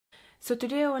So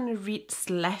today I want to read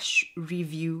 /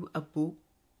 review a book,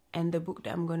 and the book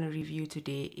that I'm going to review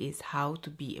today is How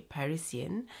to Be a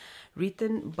Parisian,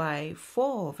 written by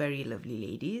 4 very lovely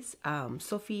ladies,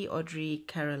 Sophie, Audrey,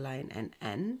 Caroline and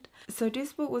Anne. So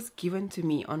this book was given to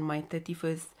me on my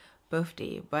 31st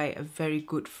birthday by a very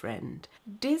good friend.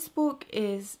 This book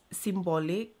is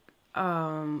symbolic,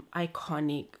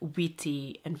 iconic,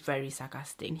 witty and very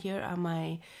sarcastic. Here are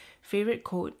my favorite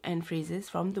quote and phrases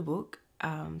from the book.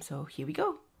 So here we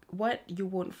go. What you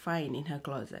won't find in her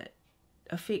closet: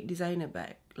 a fake designer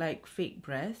bag, like fake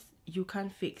breasts. You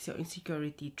can't fix your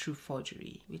insecurity through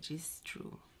forgery, which is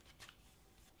true.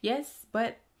 Yes,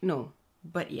 but no,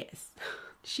 but yes.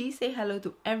 She say hello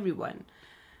to everyone,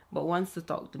 but wants to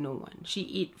talk to no one. She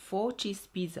eat 4 cheese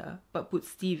pizza, but put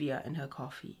stevia in her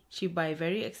coffee. She buy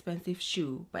very expensive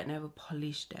shoe, but never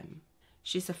polish them.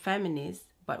 She's a feminist,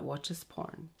 but watches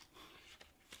porn.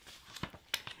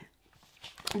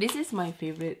 This is my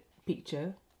favorite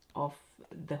picture of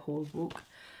the whole book.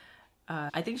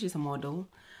 I think she's a model.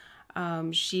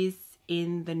 She's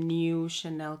in the new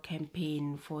Chanel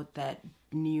campaign for that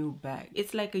new bag.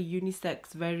 It's like a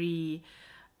unisex, very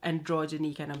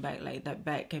androgyny kind of bag. Like that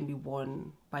bag can be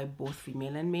worn by both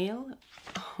female and male.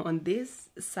 On this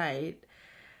side,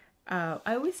 I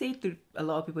always say to a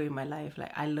lot of people in my life,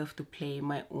 like, I love to play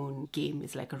my own game.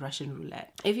 It's like a Russian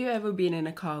roulette. If you've ever been in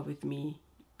a car with me,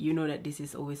 you know that this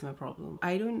is always my problem.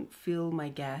 I don't fill my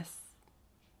gas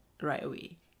right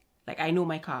away. Like, I know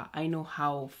my car. I know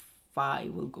how far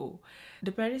it will go.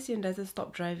 The Parisian doesn't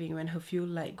stop driving when her fuel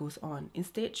light goes on.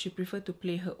 Instead, she prefers to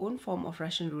play her own form of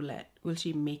Russian roulette. Will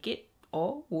she make it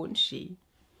or won't she?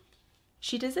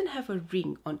 She doesn't have a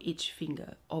ring on each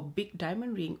finger or big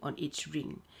diamond ring on each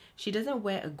ring. She doesn't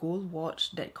wear a gold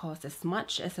watch that costs as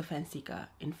much as a fancy car.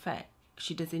 In fact,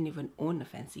 she doesn't even own a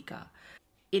fancy car.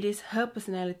 It is her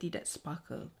personality that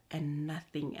sparkles and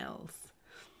nothing else.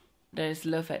 There is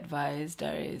love advice,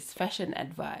 there is fashion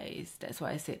advice. That's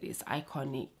why I said it's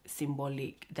iconic,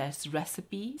 symbolic. There's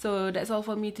recipe. So that's all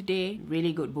for me today.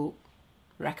 Really good book.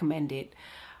 Recommend it.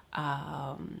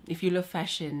 If you love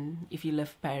fashion, if you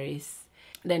love Paris,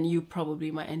 then you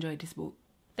probably might enjoy this book.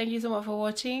 Thank you so much for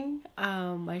watching.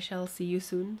 I shall see you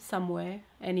soon, somewhere,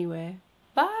 anywhere.